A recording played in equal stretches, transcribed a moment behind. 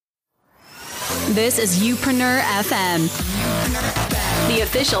This is Youpreneur FM, the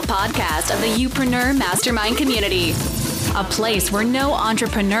official podcast of the Youpreneur Mastermind community. A place where no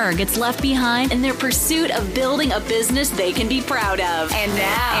entrepreneur gets left behind in their pursuit of building a business they can be proud of.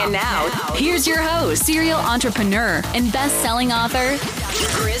 And now, here's your host, serial entrepreneur and best-selling author,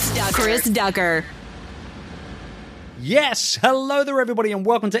 Chris Ducker. Yes, hello there everybody and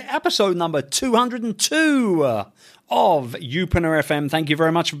welcome to episode number 202 of Youpreneur FM. Thank you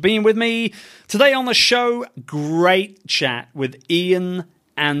very much for being with me. Today on the show, great chat with Ian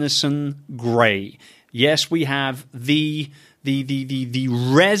Anderson Gray. Yes, we have the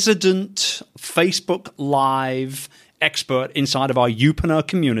resident Facebook Live expert inside of our Youpreneur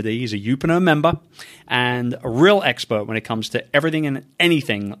community. He's a Youpreneur member and a real expert when it comes to everything and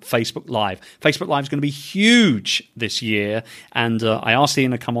anything Facebook Live. Facebook Live is going to be huge this year, and I asked Ian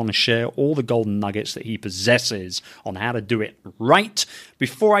to come on and share all the golden nuggets that he possesses on how to do it right.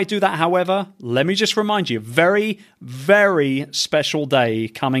 Before I do that, however, let me just remind you, a very, very special day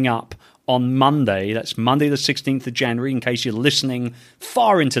coming up on Monday. That's Monday the 16th of January, in case you're listening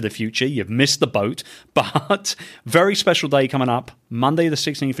far into the future. You've missed the boat. But very special day coming up, Monday the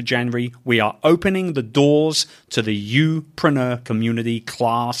 16th of January. We are opening the doors to the Youpreneur Community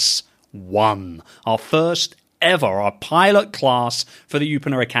Class 1. Our first ever, our pilot class for the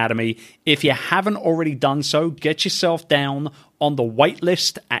Youpreneur Academy. If you haven't already done so, get yourself down on the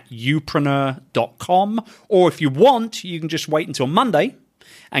waitlist at youpreneur.com. Or if you want, you can just wait until Monday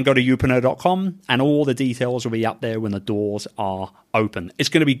and go to youpreneur.com, and all the details will be up there when the doors are open. It's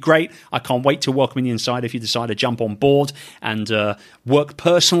going to be great. I can't wait to welcome you inside if you decide to jump on board and work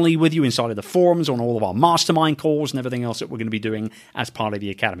personally with you inside of the forums, on all of our mastermind calls and everything else that we're going to be doing as part of the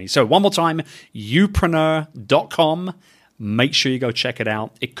Academy. So one more time, youpreneur.com. Make sure you go check it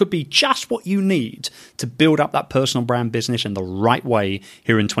out. It could be just what you need to build up that personal brand business in the right way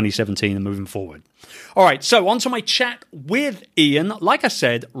here in 2017 and moving forward. All right, so on to my chat with Ian. Like I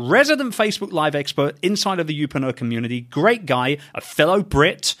said, resident Facebook Live expert inside of the Youpreneur community. Great guy, a fellow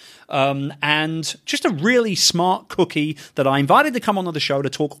Brit, and just a really smart cookie that I invited to come on the show to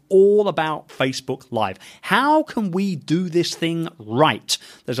talk all about Facebook Live. How can we do this thing right?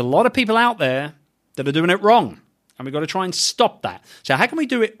 There's a lot of people out there that are doing it wrong, and we've got to try and stop that. So how can we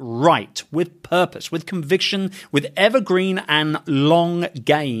do it right, with purpose, with conviction, with evergreen and long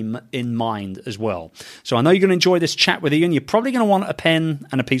game in mind as well? So I know you're going to enjoy this chat with Ian. You're probably going to want a pen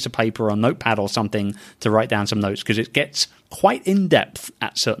and a piece of paper or a notepad or something to write down some notes, because it gets quite in-depth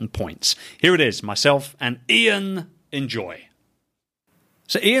at certain points. Here it is, myself and Ian. Enjoy.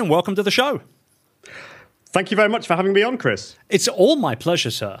 So Ian, welcome to the show. Thank you very much for having me on, Chris. It's all my pleasure,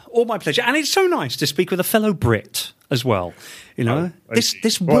 sir. All my pleasure. And it's so nice to speak with a fellow Brit as well. You know,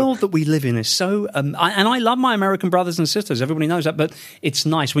 this world that we live in is so... and I love my American brothers and sisters. Everybody knows that. But it's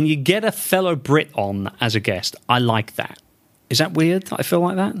nice when you get a fellow Brit on as a guest. I like that. Is that weird? I feel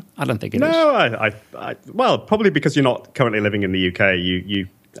like that? I don't think it is. No, well, probably because you're not currently living in the UK.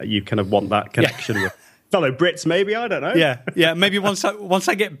 You kind of want that connection with fellow Brits, maybe. I don't know. Yeah. Maybe once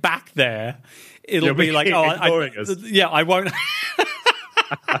I get back there, it'll be like, I won't.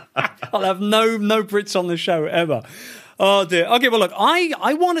 I'll have no Brits on the show ever. Oh dear. Okay, well look,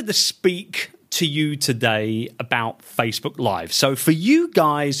 I wanted to speak to you today about Facebook Live. So for you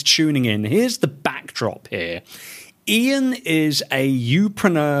guys tuning in, here's the backdrop here. Ian is a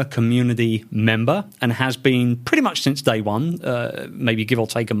Youpreneur community member and has been pretty much since day one, maybe give or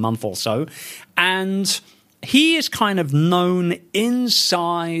take a month or so. And he is kind of known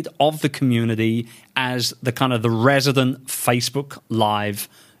inside of the community as the kind of the resident Facebook Live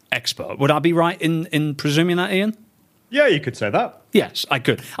expert. Would I be right in presuming that, Ian? Yeah, you could say that. Yes, I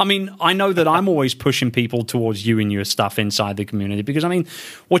could. I mean, I know that I'm always pushing people towards you and your stuff inside the community because, I mean,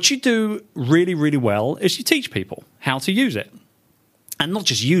 what you do really, really well is you teach people how to use it. And not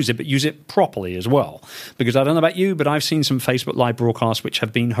just use it, but use it properly as well. Because I don't know about you, but I've seen some Facebook Live broadcasts which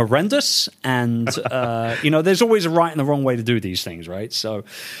have been horrendous. And, there's always a right and a wrong way to do these things, right? So,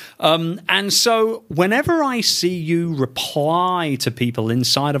 and so whenever I see you reply to people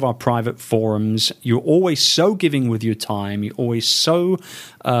inside of our private forums, you're always so giving with your time. You're always so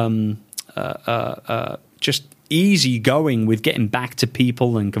just easy going with getting back to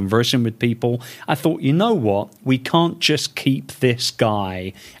people and conversing with people. I thought, you know what? We can't just keep this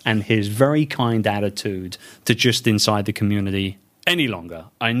guy and his very kind attitude to just inside the community any longer.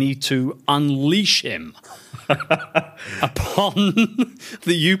 I need to unleash him upon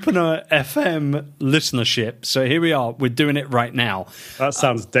the Youpreneur FM listenership. So here we are. We're doing it right now. That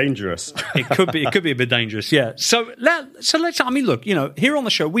sounds dangerous. It could be a bit dangerous, yeah. So let's. I mean, look, here on the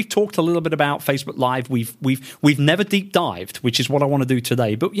show we've talked a little bit about Facebook Live. We've never deep dived, which is what I want to do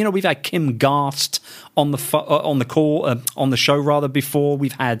today. But we've had Kim Garst on the show rather before.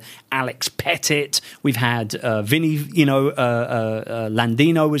 We've had Alex Pettit. We've had Vinny.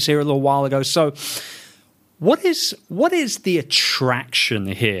 Landino was here a little while ago. So what is the attraction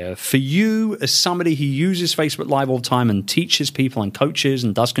here for you as somebody who uses Facebook Live all the time and teaches people and coaches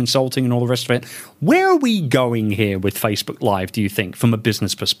and does consulting and all the rest of it? Where are we going here with Facebook Live, do you think, from a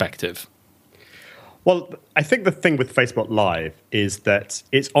business perspective? Well, I think the thing with Facebook Live is that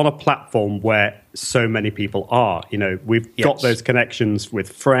it's on a platform where so many people are. We've got those connections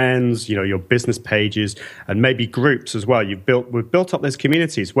with friends, your business pages, and maybe groups as well. We've built up those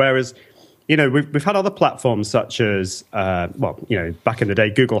communities. Whereas, we've had other platforms such as, back in the day,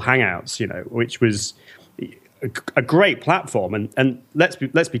 Google Hangouts, which was a great platform. And let's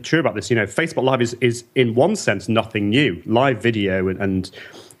be true about this. Facebook Live is in one sense nothing new. Live video and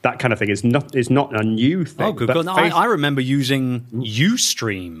that kind of thing is not a new thing. Oh, good God. I remember using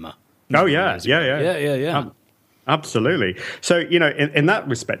Ustream. Oh, yeah. Absolutely. So, in that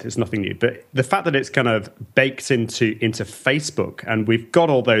respect, it's nothing new. But the fact that it's kind of baked into Facebook, and we've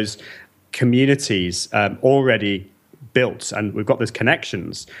got all those communities already built, and we've got those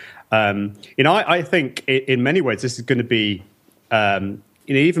connections. I think in many ways this is going to be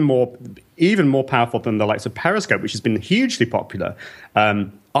even more powerful than the likes of Periscope, which has been hugely popular.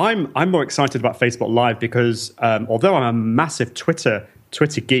 I'm more excited about Facebook Live because although I'm a massive Twitter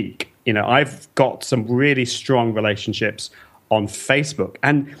geek, I've got some really strong relationships on Facebook,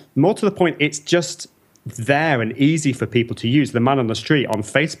 and more to the point, it's just there and easy for people to use. The man on the street on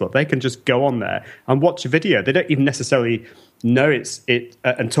Facebook, they can just go on there and watch a video. They don't even necessarily know it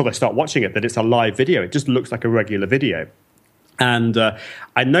until they start watching it that it's a live video. It just looks like a regular video. And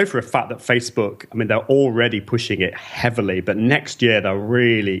I know for a fact that Facebook, they're already pushing it heavily, but next year they're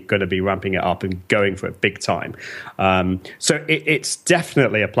really going to be ramping it up and going for it big time. So it's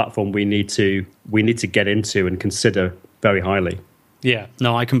definitely a platform we need to get into and consider very highly. Yeah,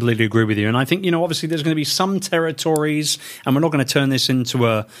 no, I completely agree with you. And I think, obviously there's going to be some territories, and we're not going to turn this into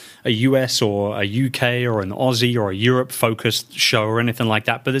a US or a UK or an Aussie or a Europe-focused show or anything like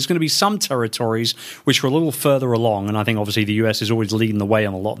that, but there's going to be some territories which are a little further along, and I think obviously the US is always leading the way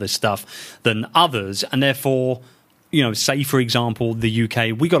on a lot of this stuff than others, and therefore, say, for example, the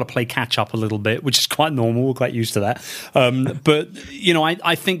UK, we got to play catch-up a little bit, which is quite normal. We're quite used to that. But,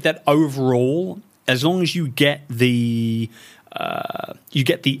 I think that overall, as long as you get the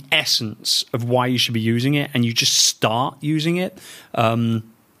essence of why you should be using it and you just start using it,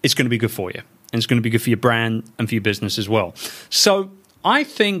 it's going to be good for you. And it's going to be good for your brand and for your business as well. So I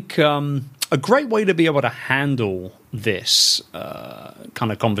think a great way to be able to handle this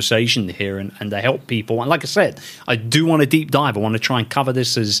kind of conversation here and to help people, and like I said, I do want to deep dive. I want to try and cover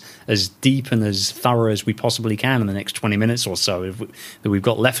this as deep and as thorough as we possibly can in the next 20 minutes or so that we've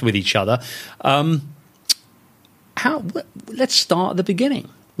got left with each other. Let's start at the beginning.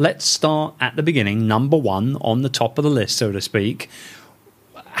 Let's start at the beginning. Number one on the top of the list, so to speak.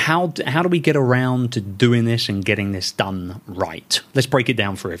 How do we get around to doing this and getting this done right? Let's break it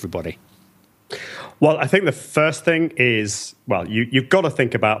down for everybody. Well, I think the first thing is, you've got to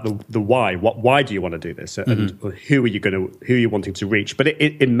think about the why. Why do you want to do this, and who are you wanting to reach? But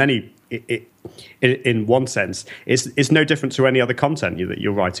in one sense, it's no different to any other content that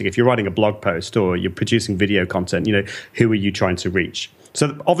you're writing. If you're writing a blog post or you're producing video content, who are you trying to reach?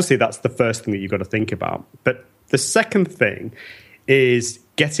 So obviously that's the first thing that you've got to think about. But the second thing is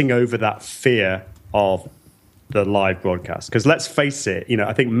getting over that fear of the live broadcast. Because let's face it,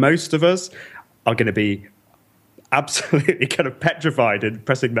 I think most of us are going to be absolutely kind of petrified in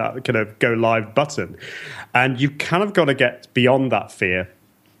pressing that kind of go live button. And you've kind of got to get beyond that fear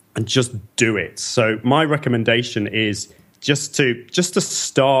and just do it. So my recommendation is just to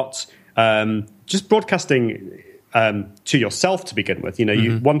start just broadcasting to yourself to begin with.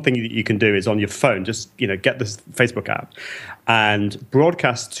 One thing that you can do is on your phone, just get this Facebook app and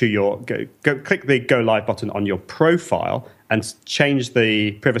broadcast to your go click the go live button on your profile and change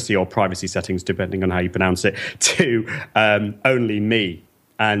the privacy or privacy settings, depending on how you pronounce it, to only me,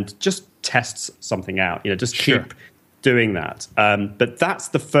 and just test something out. Just keep doing that. But that's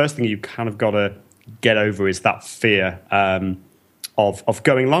the first thing you kind of got to get over, is that fear of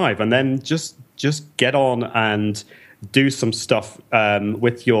going live, and then just get on and do some stuff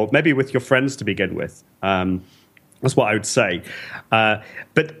with your friends to begin with. That's what I would say.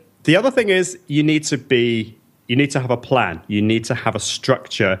 But the other thing is you need to have a plan. You need to have a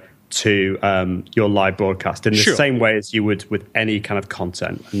structure to your live broadcast in the same way as you would with any kind of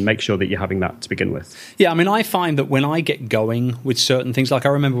content, and make sure that you're having that to begin with. Yeah, I mean, I find that when I get going with certain things, like I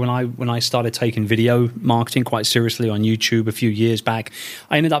remember when I started taking video marketing quite seriously on YouTube a few years back,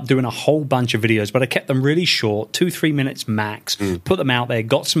 I ended up doing a whole bunch of videos, but I kept them really short, 2-3 minutes max, put them out there,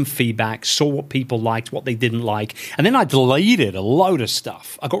 got some feedback, saw what people liked, what they didn't like, and then I deleted a load of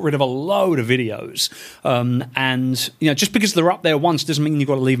stuff. I got rid of a load of videos, and just because they're up there once doesn't mean you've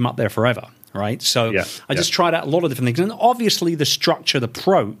got to leave them up there forever, right? So I just tried out a lot of different things. And obviously the structured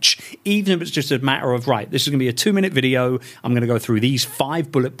approach, even if it's just a matter of, right, this is going to be a 2-minute video, I'm going to go through these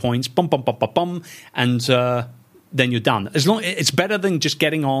 5 bullet points, bum, bum, bum, bum, bum, and then you're done. It's better than just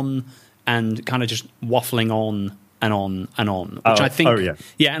getting on and kind of just waffling on and on and on, which I think,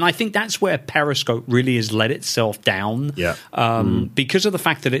 and I think that's where Periscope really has let itself down, because of the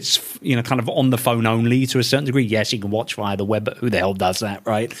fact that it's kind of on the phone only to a certain degree. Yes, you can watch via the web, but who the hell does that,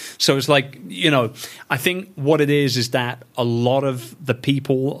 right? So it's like, I think what it is that a lot of the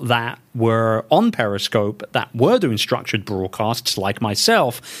people that were on Periscope that were doing structured broadcasts, like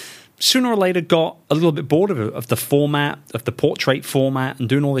myself, sooner or later got a little bit bored of the format, of the portrait format, and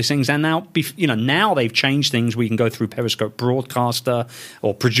doing all these things. And now, now they've changed things. We can go through Periscope Broadcaster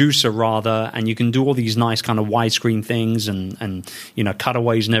or Producer rather, and you can do all these nice kind of widescreen things and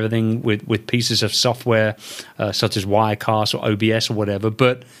cutaways and everything with pieces of software such as Wirecast or OBS or whatever.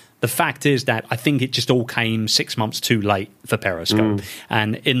 But the fact is that I think it just all came 6 months too late for Periscope.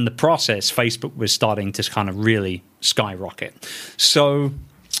 And in the process, Facebook was starting to kind of really skyrocket. So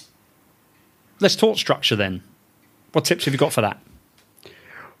let's talk structure then. What tips have you got for that?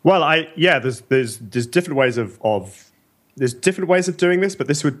 Well, there's different ways there's different ways of doing this, but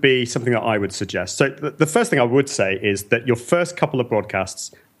this would be something that I would suggest. So the first thing I would say is that your first couple of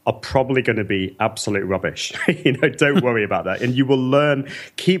broadcasts are probably going to be absolute rubbish. Don't worry about that, and you will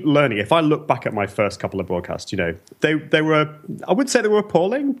keep learning. If I look back at my first couple of broadcasts, they were, I wouldn't say they were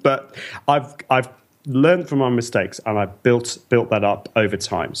appalling, but I've learned from my mistakes, and I built that up over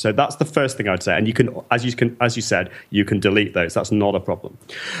time. So that's the first thing I'd say. And you can, as you said, you can delete those. That's not a problem.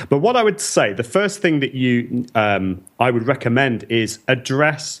 But what I would say, the first thing that I would recommend is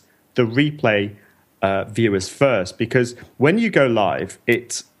address the replay viewers first, because when you go live,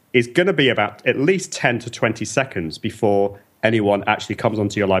 it is going to be about at least 10 to 20 seconds before anyone actually comes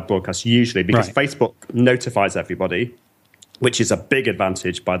onto your live broadcast, usually, because Facebook notifies everybody, which is a big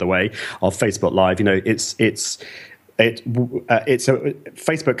advantage, by the way, of Facebook Live.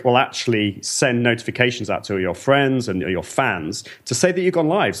 Facebook will actually send notifications out to your friends and your fans to say that you've gone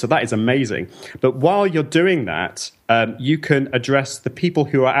live. So that is amazing. But while you're doing that, you can address the people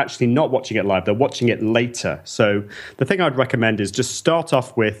who are actually not watching it live. They're watching it later. So the thing I'd recommend is just start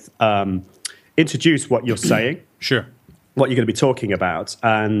off with introduce what you're saying, what you're going to be talking about,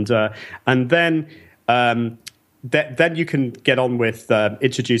 and then. Then you can get on with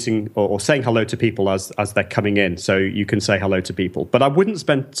introducing or saying hello to people as they're coming in. So you can say hello to people. But I wouldn't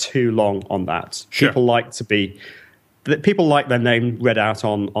spend too long on that. People like their name read out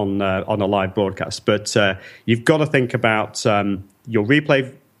on a live broadcast. But you've got to think about your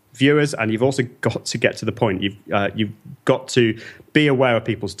replay viewers, and you've also got to get to the point. You've got to be aware of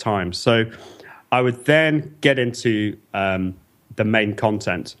people's time. So I would then get into the main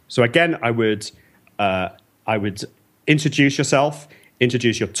content. So again, I would introduce yourself,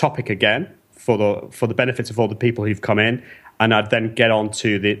 introduce your topic again for the benefit of all the people who've come in, and I'd then get on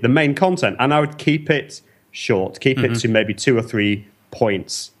to the main content. And I would keep it short, keep it to maybe 2 or 3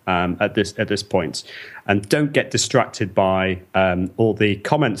 points at this point, and don't get distracted by all the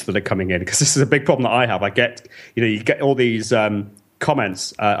comments that are coming in, because this is a big problem that I have. You get all these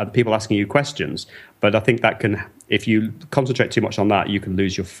comments and people asking you questions, but I think that can, if you concentrate too much on that, you can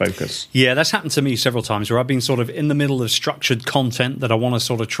lose your focus. Yeah, that's happened to me several times where I've been sort of in the middle of structured content that I want to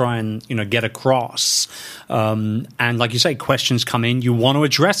sort of try and get across. And like you say, questions come in. You want to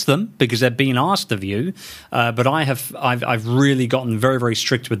address them because they're being asked of you. But I've really gotten very, very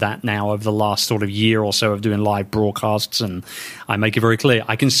strict with that now over the last sort of year or so of doing live broadcasts. And I make it very clear.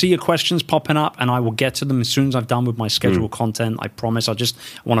 I can see your questions popping up, and I will get to them as soon as I've done with my scheduled content. I promise. I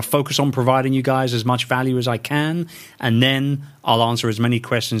want to focus on providing you guys as much value as I can, and then I'll answer as many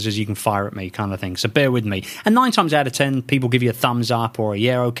questions as you can fire at me, kind of thing. So bear with me. And 9 times out of 10, people give you a thumbs up or a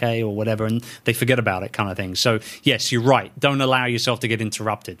yeah, okay, or whatever, and they forget about it, kind of thing. So yes, you're right. Don't allow yourself to get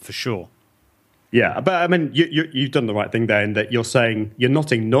interrupted, for sure. Yeah, but I mean, you've done the right thing there in that you're saying, you're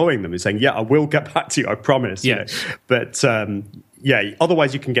not ignoring them. You're saying, yeah, I will get back to you, I promise. Yes. But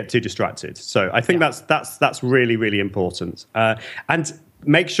otherwise you can get too distracted. So I think that's really, really important. And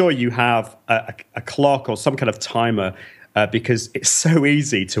make sure you have a clock or some kind of timer, because it's so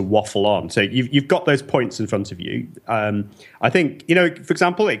easy to waffle on. So you've got those points in front of you. I think, for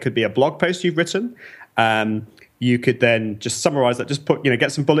example, it could be a blog post you've written. You could then just summarize that, just put,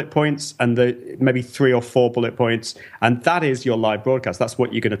 get some bullet points and maybe 3 or 4 bullet points. And that is your live broadcast. That's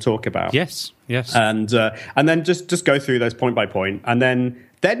what you're going to talk about. Yes. And then just go through those point by point. And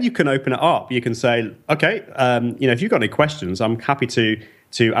then you can open it up. You can say, okay, if you've got any questions, I'm happy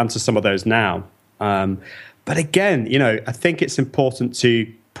to answer some of those now. But again, I think it's important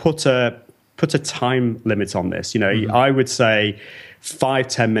to put a time limit on this. I would say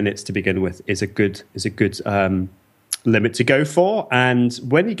 5-10 minutes to begin with is a good limit to go for. And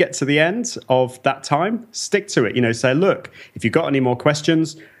when you get to the end of that time, stick to it. Say, look, if you've got any more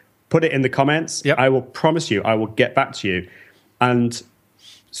questions, put it in the comments. Yep. I will promise you, I will get back to you. And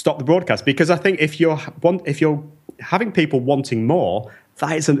stop the broadcast, because I think if you're having people wanting more,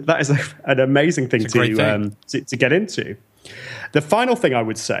 that is an amazing thing to get into. The final thing I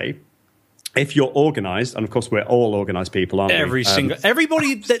would say, if you're organized, and of course we're all organized people, aren't we?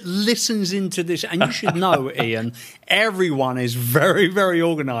 Everybody that listens into this, and you should know, Ian, everyone is very, very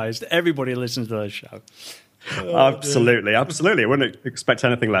organized. Everybody listens to the show. Absolutely. I wouldn't expect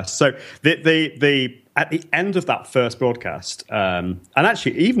anything less. So the at the end of that first broadcast, and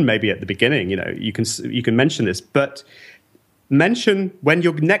actually even maybe at the beginning, you can mention this, but mention when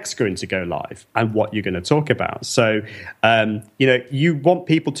you're next going to go live and what you're going to talk about. So, you want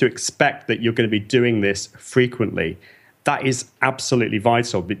people to expect that you're going to be doing this frequently. That is absolutely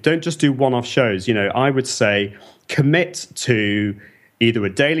vital. But don't just do one-off shows. I would say commit to either a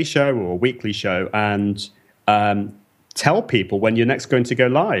daily show or a weekly show, and tell people when you're next going to go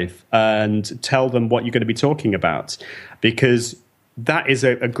live and tell them what you're going to be talking about, because that is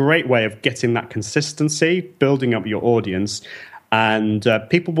a great way of getting that consistency, building up your audience, and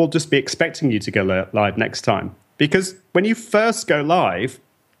people will just be expecting you to go live next time. Because when you first go live,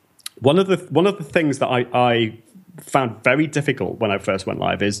 one of the things that I found very difficult when I first went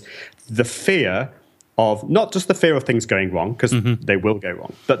live is the fear of, not just the fear of things going wrong, because they will go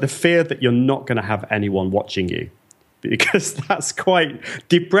wrong, but the fear that you're not going to have anyone watching you, because that's quite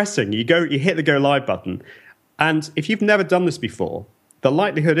depressing. You hit the go live button, and if you've never done this before, the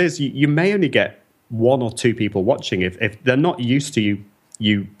likelihood is you may only get 1 or 2 people watching. If they're not used to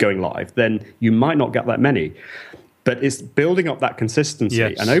you going live, then you might not get that many. But it's building up that consistency,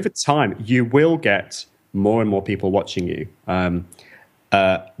 yes. And over time, you will get more and more people watching you.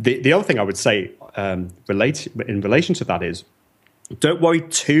 The other thing I would say in relation to that is, don't worry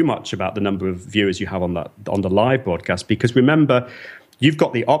too much about the number of viewers you have on the live broadcast, because remember, you've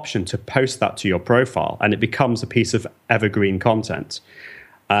got the option to post that to your profile, and it becomes a piece of evergreen content.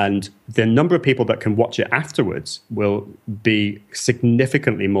 And the number of people that can watch it afterwards will be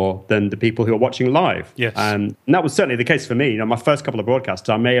significantly more than the people who are watching live. Yes. And that was certainly the case for me. My first couple of broadcasts,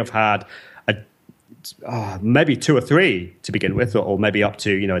 I may have had maybe 2 or 3 to begin with, or maybe up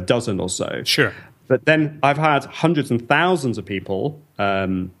to a dozen or so. Sure. But then I've had hundreds and thousands of people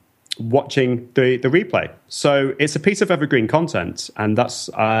watching the replay. So it's a piece of evergreen content, and that's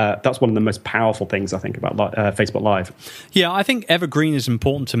one of the most powerful things I think about Facebook Live. Yeah, I think evergreen is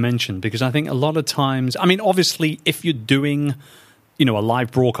important to mention, because I think a lot of times, obviously, if you're doing a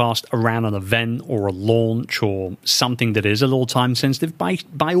live broadcast around an event or a launch or something that is a little time sensitive,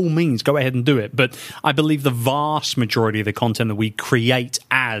 by all means, go ahead and do it. But I believe the vast majority of the content that we create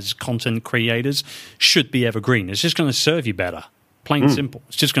as content creators should be evergreen. It's just going to serve you better. Plain and simple.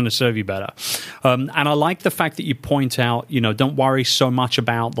 It's just going to serve you better. And I like the fact that you point out, don't worry so much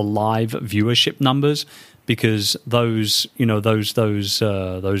about the live viewership numbers, because those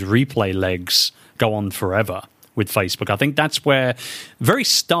replay legs go on forever with Facebook. I think that's where very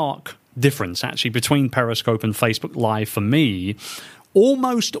stark difference actually between Periscope and Facebook Live for me.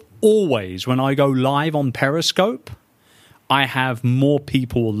 Almost always when I go live on Periscope, I have more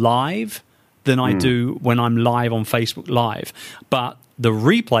people live than I do when I'm live on Facebook Live. But the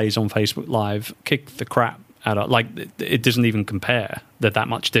replays on Facebook Live kick the crap out of, it doesn't even compare. They're that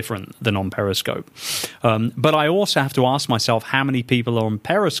much different than on Periscope. But I also have to ask myself how many people on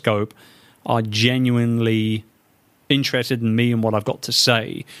Periscope are genuinely interested in me and what I've got to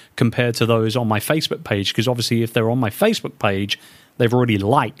say compared to those on my Facebook page. Because obviously if they're on my Facebook page, they've already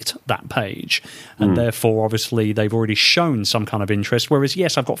liked that page, and therefore, obviously, they've already shown some kind of interest. Whereas,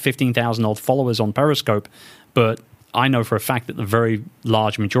 yes, I've got 15,000 odd followers on Periscope, but I know for a fact that the very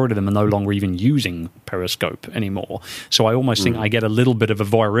large majority of them are no longer even using Periscope anymore. So I almost think I get a little bit of a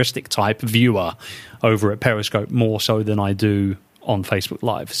voyeuristic type viewer over at Periscope, more so than I do on Facebook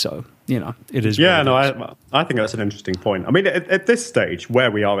Live. So, it is. Yeah, no, I think that's an interesting point. I mean, at this stage where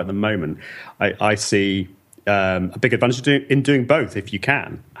we are at the moment, I see a big advantage in doing both if you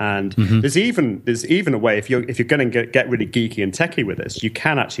can. And there's even a way, if you're going to get really geeky and techie with this, you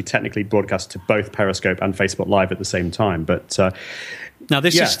can actually technically broadcast to both Periscope and Facebook Live at the same time. But now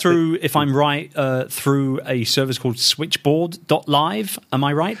this is through, if I'm right, through a service called Switchboard.live. Am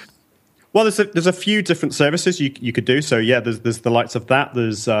I right? Well, there's a few different services you could do. So there's the likes of that.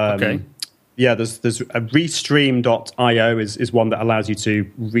 There's there's a Restream.io is one that allows you to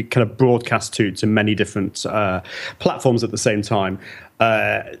kind of broadcast to many different platforms at the same time.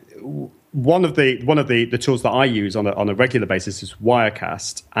 One of the tools that I use on a regular basis is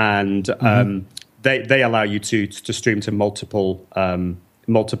Wirecast, and they allow you to stream to multiple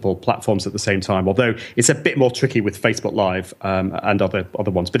platforms at the same time, although it's a bit more tricky with Facebook Live and other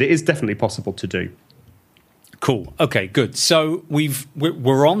ones, but it is definitely possible to do. Cool. Okay, good. So we're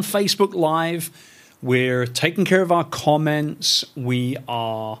on Facebook Live. We're taking care of our comments. We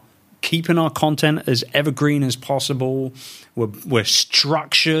are keeping our content as evergreen as possible. We're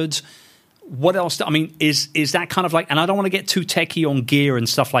structured. What else? Is that kind of like, and I don't want to get too techie on gear and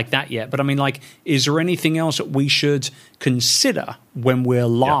stuff like that yet, but I mean, like, is there anything else that we should consider when we're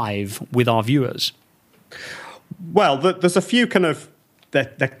live with our viewers? Well, there's a few kind of,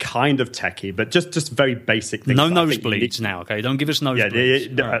 they're kind of techie, but just very basic things. No nosebleeds now, okay? Don't give us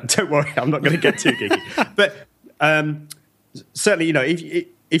nosebleeds. Yeah, right. Don't worry, I'm not going to get too geeky. But certainly,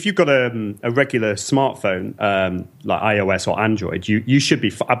 if you've got a regular smartphone like iOS or Android, you should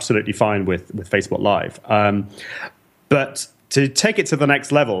be absolutely fine with Facebook Live. But to take it to the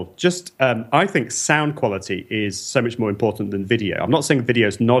next level, I think sound quality is so much more important than video. I'm not saying video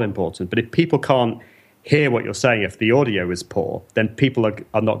is not important, but if people can't hear what you're saying, if the audio is poor, then people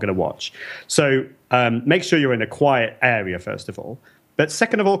are not going to watch. So make sure you're in a quiet area, first of all. But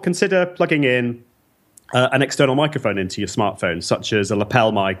second of all, consider plugging in an external microphone into your smartphone, such as a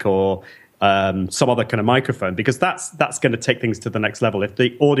lapel mic or some other kind of microphone, because that's going to take things to the next level. If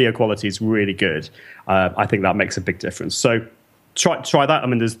the audio quality is really good, I think that makes a big difference. So try that. I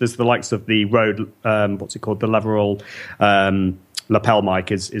mean, there's the likes of the Rode, what's it called, the Leverall lapel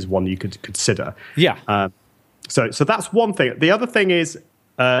mic is one you could consider. Yeah. So that's one thing. The other thing is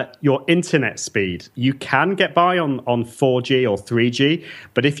your internet speed. You can get by on 4G or 3G,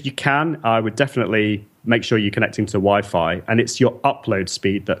 but if you can, I would definitely make sure you're connecting to Wi-Fi, and it's your upload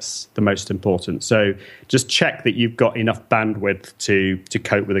speed that's the most important. So just check that you've got enough bandwidth to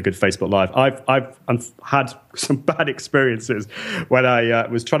cope with a good Facebook Live. I've had some bad experiences when I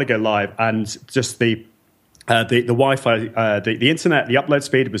was trying to go live, and just the Wi-Fi, the internet, the upload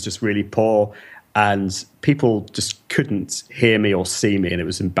speed was just really poor, and people just couldn't hear me or see me, and it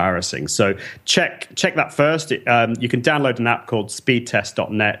was embarrassing. So check that first. You can download an app called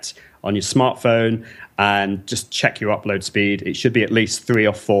speedtest.net on your smartphone and just check your upload speed. It should be at least 3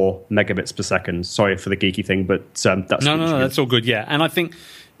 or 4 megabits per second. Sorry for the geeky thing, but that's no, that's all good. Yeah, and I think.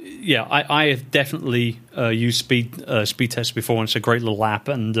 Yeah, I have definitely used speed test before, and it's a great little app.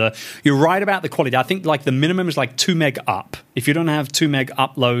 And you're right about the quality. I think like the minimum is like 2 meg up. If you don't have 2 meg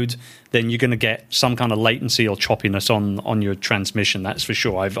upload, then you're going to get some kind of latency or choppiness on your transmission. That's for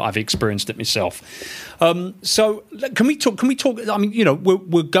sure. I've experienced it myself. So can we talk? I mean,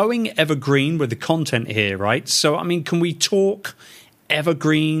 we're going evergreen with the content here, right? So I mean, can we talk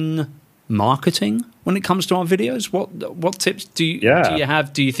evergreen marketing when it comes to our videos? What tips do you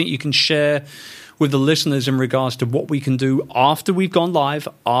have? Do you think you can share with the listeners in regards to what we can do after we've gone live,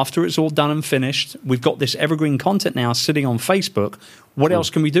 after it's all done and finished? We've got this evergreen content now sitting on Facebook. What else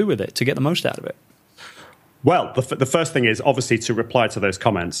can we do with it to get the most out of it? Well, the first thing is obviously to reply to those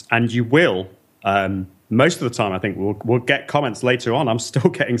comments, and you will. Most of the time, I think we'll get comments later on. I'm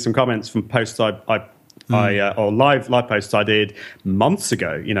still getting some comments from posts or live posts I did months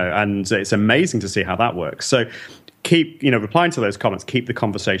ago, and it's amazing to see how that works. So keep, replying to those comments, keep the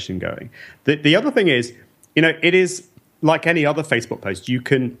conversation going. The other thing is, it is like any other Facebook post. You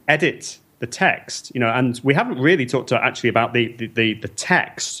can edit the text, and we haven't really talked actually about the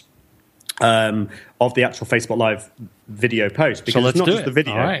text of the actual Facebook Live video post, because it's not just the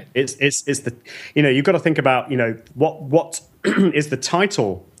video. Right. It's the, you've got to think about, what is the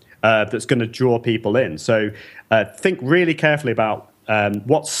title that's going to draw people in. So think really carefully about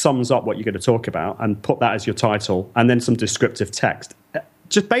what sums up what you're going to talk about, and put that as your title, and then some descriptive text.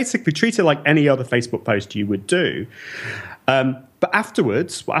 Just basically treat it like any other Facebook post you would do. But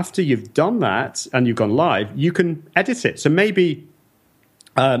afterwards, after you've done that and you've gone live, you can edit it. So maybe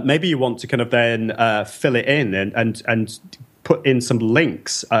you want to kind of then fill it in and put in some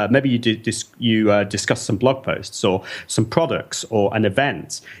links. Maybe you discuss some blog posts or some products or an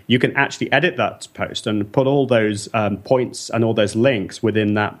event. You can actually edit that post and put all those points and all those links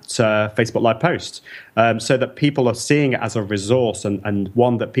within that Facebook Live post, so that people are seeing it as a resource and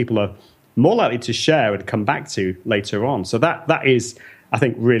one that people are more likely to share and come back to later on. So that is, I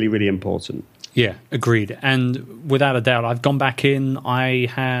think, really, really important. Yeah, agreed. And without a doubt, I've gone back in. I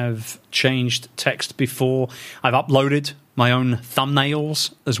have changed text before. I've uploaded my own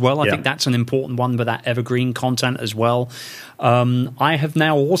thumbnails as well. I think that's an important one with that evergreen content as well. I have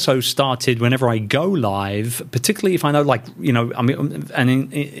now also started, whenever I go live, particularly if I know, like, you know, I mean,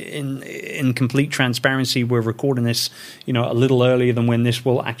 and in complete transparency, we're recording this, you know, a little earlier than when this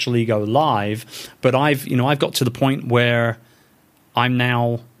will actually go live. But I've got to the point where I'm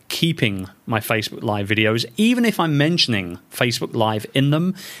now keeping my Facebook Live videos, even if I'm mentioning Facebook Live in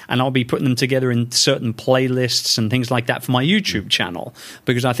them, and I'll be putting them together in certain playlists and things like that for my YouTube channel,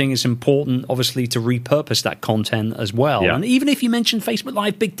 because I think it's important, obviously, to repurpose that content as well. Yeah. And even if you mention Facebook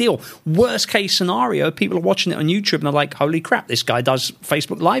Live, big deal. Worst case scenario, people are watching it on YouTube and they're like, holy crap, this guy does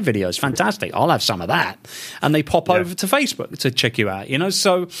Facebook Live videos. Fantastic. I'll have some of that. And they pop over to Facebook to check you out, you know?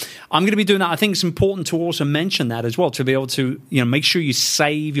 So I'm going to be doing that. I think it's important to also mention that as well, to be able to, you know, make sure you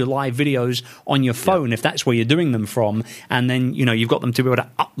save your live videos on your phone if that's where you're doing them from, and then, you know, you've got them to be able to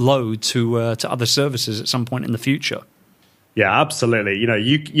upload to other services at some point in the future. Yeah, absolutely. You know,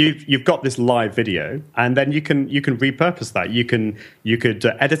 you've got this live video, and then you can repurpose that. You could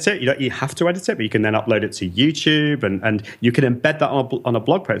edit it. You have to edit it, but you can then upload it to YouTube, and you can embed that on a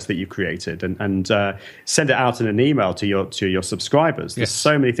blog post that you've created, and send it out in an email to your subscribers. There's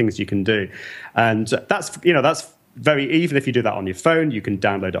so many things you can do, and that's very, even if you do that on your phone, you can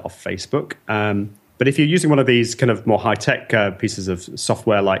download it off Facebook. But if you're using one of these kind of more high-tech pieces of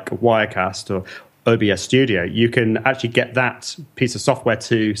software like Wirecast or OBS Studio, you can actually get that piece of software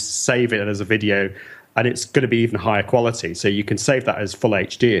to save it as a video, and it's going to be even higher quality. So you can save that as full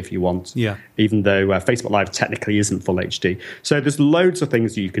HD if you want, even though Facebook Live technically isn't full HD. So there's loads of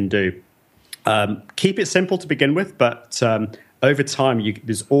things you can do. Keep it simple to begin with, but over time,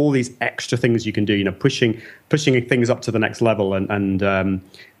 there's all these extra things you can do. You know, pushing things up to the next level,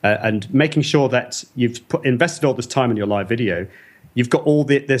 and making sure that you've invested all this time in your live video. You've got all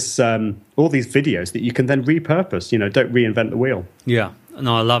these videos that you can then repurpose. You know, don't reinvent the wheel. Yeah.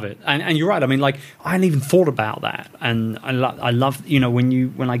 No, I love it, and you're right. I mean, like, I hadn't even thought about that, and I love, you know,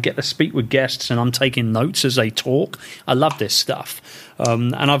 when I get to speak with guests and I'm taking notes as they talk. I love this stuff,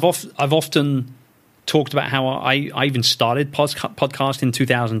 and I've often talked about how I even started podcast in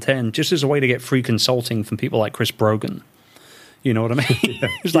 2010 just as a way to get free consulting from people like Chris Brogan. You know what I mean?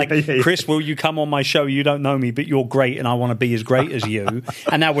 It's like, Chris, will you come on my show? You don't know me, but you're great, and I want to be as great as you.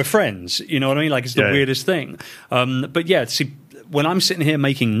 And now we're friends. You know what I mean? Like, it's the weirdest thing. But yeah, see, when I'm sitting here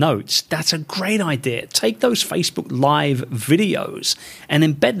making notes, that's a great idea. Take those Facebook Live videos and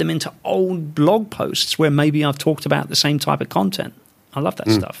embed them into old blog posts where maybe I've talked about the same type of content. I love that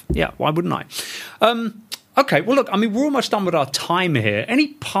stuff. Yeah, why wouldn't I? Okay, well, look, I mean, we're almost done with our time here. Any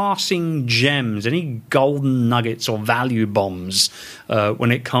passing gems, any golden nuggets or value bombs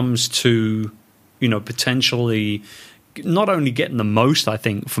when it comes to, you know, potentially not only getting the most, I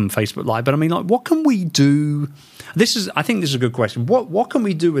think, from Facebook Live, but I mean, like, what can we do? I think this is a good question. What can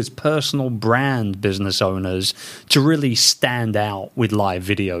we do as personal brand business owners to really stand out with live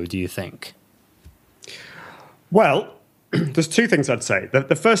video, do you think? Well, there's two things I'd say.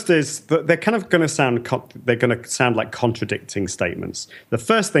 The first is that they're kind of going to sound like contradicting statements. The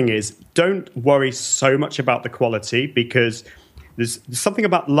first thing is, don't worry so much about the quality, because there's something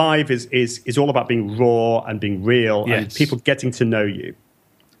about live is all about being raw and being real, and people getting to know you.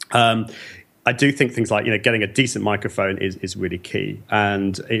 I do think things like, you know, getting a decent microphone is really key,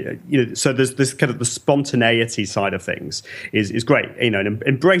 and you know, so there's this kind of the spontaneity side of things is great, you know, and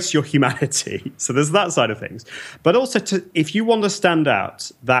embrace your humanity. So there's that side of things, but also if you want to stand out,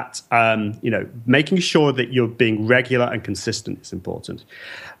 that you know, making sure that you're being regular and consistent is important.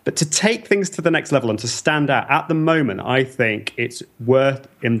 But to take things to the next level and to stand out at the moment, I think it's worth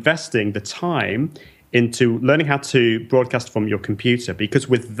investing the time into learning how to broadcast from your computer, because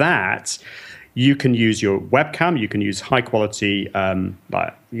with that, you can use your webcam, you can use high quality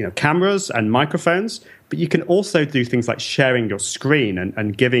cameras and microphones, but you can also do things like sharing your screen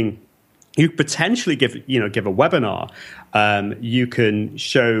and giving. You potentially give a webinar. You can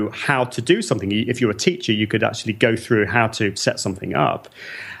show how to do something. If you're a teacher, you could actually go through how to set something up.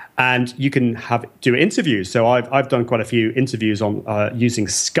 And you can do interviews. So I've done quite a few interviews on using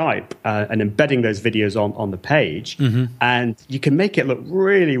Skype and embedding those videos on the page. And you can make it look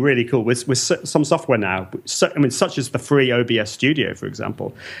really, really cool with some software now. Such as the free OBS Studio, for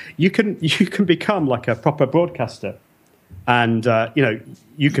example. You can become like a proper broadcaster. And,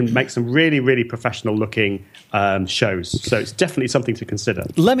 you can make some really, really professional looking shows. So it's definitely something to consider.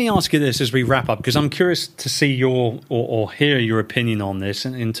 Let me ask you this as we wrap up, because I'm curious to see or hear your opinion on this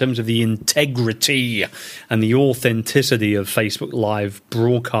in terms of the integrity and the authenticity of Facebook Live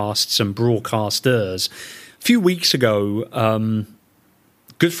broadcasts and broadcasters. A few weeks ago,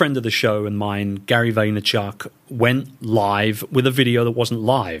 good friend of the show and mine, Gary Vaynerchuk, went live with a video that wasn't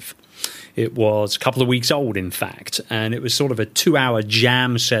live. It was a couple of weeks old, in fact, and it was sort of a 2-hour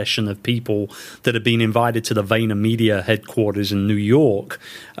jam session of people that had been invited to the VaynerMedia headquarters in New York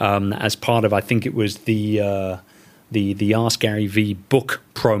as part of, I think it was the Ask Gary V book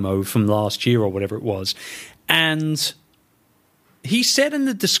promo from last year or whatever it was. And he said in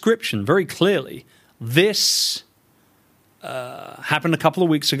the description very clearly, this happened a couple of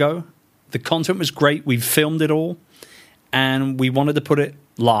weeks ago. The content was great. We filmed it all, and we wanted to put it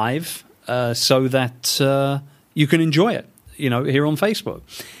live so that you can enjoy it, here on Facebook.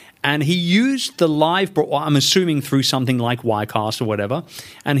 And he used the live, I'm assuming through something like Wirecast or whatever,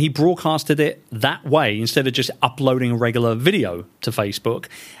 and he broadcasted it that way instead of just uploading a regular video to Facebook.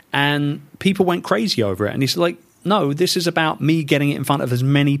 And people went crazy over it. And he's like, no, this is about me getting it in front of as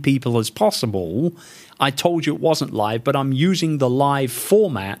many people as possible. I told you it wasn't live, but I'm using the live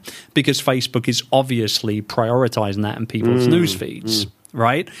format because Facebook is obviously prioritizing that in people's news feeds,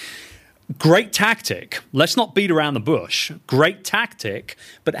 right? Great tactic. Let's not beat around the bush. Great tactic.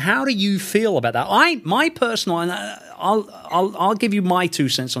 But how do you feel about that? My personal, and I'll give you my 2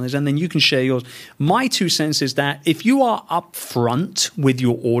 cents on this, and then you can share yours. My 2 cents is that if you are upfront with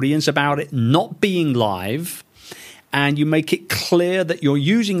your audience about it not being live, and you make it clear that you're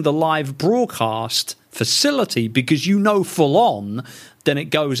using the live broadcast facility because you know full on, then it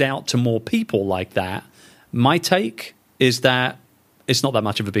goes out to more people like that. My take is that it's not that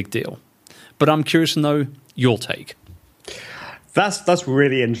much of a big deal. But I'm curious to know your take. That's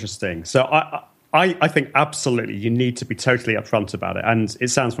really interesting. So I think absolutely you need to be totally upfront about it. And it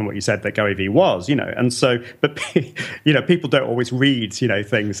sounds from what you said that Gary Vee was, and so, but, people don't always read,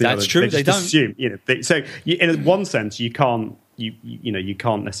 things. That's true. They don't. Assume, so in one sense, you can't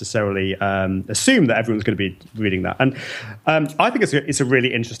necessarily assume that everyone's going to be reading that. And I think it's a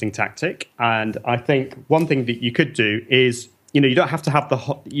really interesting tactic. And I think one thing that you could do is, you don't have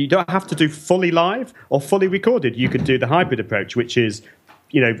to do fully live or fully recorded. You could do the hybrid approach, which is,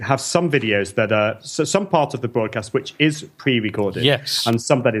 have some videos that are some part of the broadcast which is pre-recorded, yes, and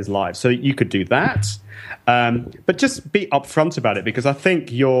some that is live. So you could do that, but just be upfront about it, because I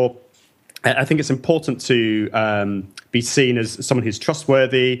think it's important to be seen as someone who's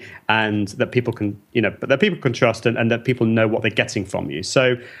trustworthy and that people can, trust and that people know what they're getting from you.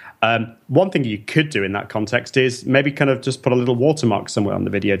 So one thing you could do in that context is maybe kind of just put a little watermark somewhere on the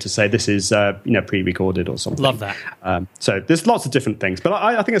video to say this is pre-recorded or something. Love that. So there's lots of different things, but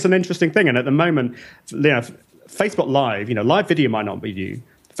I think it's an interesting thing. And at the moment, Facebook Live, live video might not be new.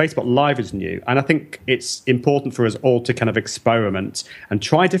 Facebook Live is new, and I think it's important for us all to kind of experiment and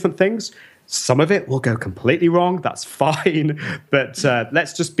try different things. Some of it will go completely wrong. That's fine. But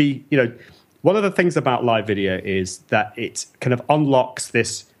let's just be, one of the things about live video is that it kind of unlocks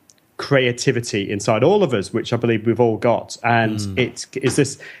this creativity inside all of us, which I believe we've all got. And it is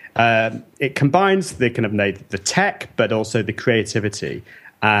this, it combines the kind of the tech, but also the creativity.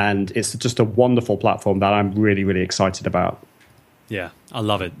 And it's just a wonderful platform that I'm really, really excited about. Yeah, I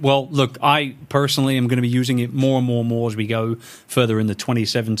love it. Well, look, I personally am going to be using it more and more as we go further into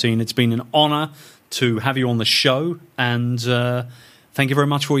 2017. It's been an honor to have you on the show, and thank you very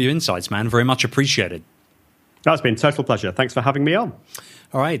much for your insights, man. Very much appreciated. That's been a total pleasure. Thanks for having me on.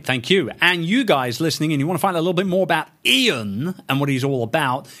 All right, thank you. And you guys listening, and you want to find out a little bit more about Ian and what he's all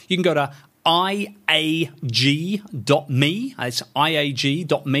about, you can go to iag.me. It's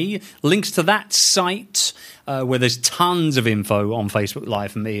iag.me. Links to that site where there's tons of info on Facebook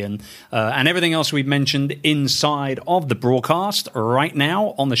Live from Ian and everything else we've mentioned inside of the broadcast right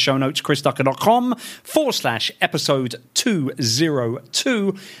now on the show notes, chrisducker.com/episode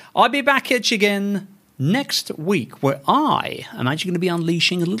 202. I'll be back at you again next week, where I am actually going to be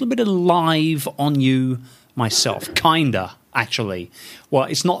unleashing a little bit of live on you myself, kinda. Actually, well,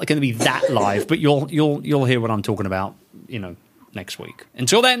 it's not going to be that live, but you'll hear what I'm talking about, next week.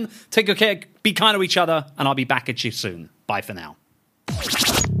 Until then, take good care, be kind to each other, and I'll be back at you soon. Bye for now.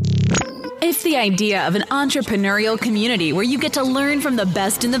 It's the idea of an entrepreneurial community where you get to learn from the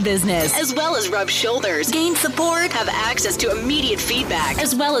best in the business, as well as rub shoulders, gain support, have access to immediate feedback,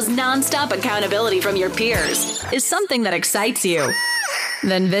 as well as nonstop accountability from your peers. Is something that excites you?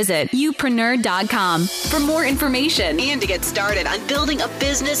 Then visit youpreneur.com for more information and to get started on building a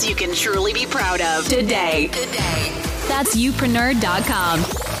business you can truly be proud of today. That's youpreneur.com.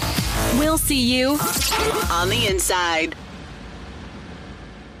 We'll see you on the inside.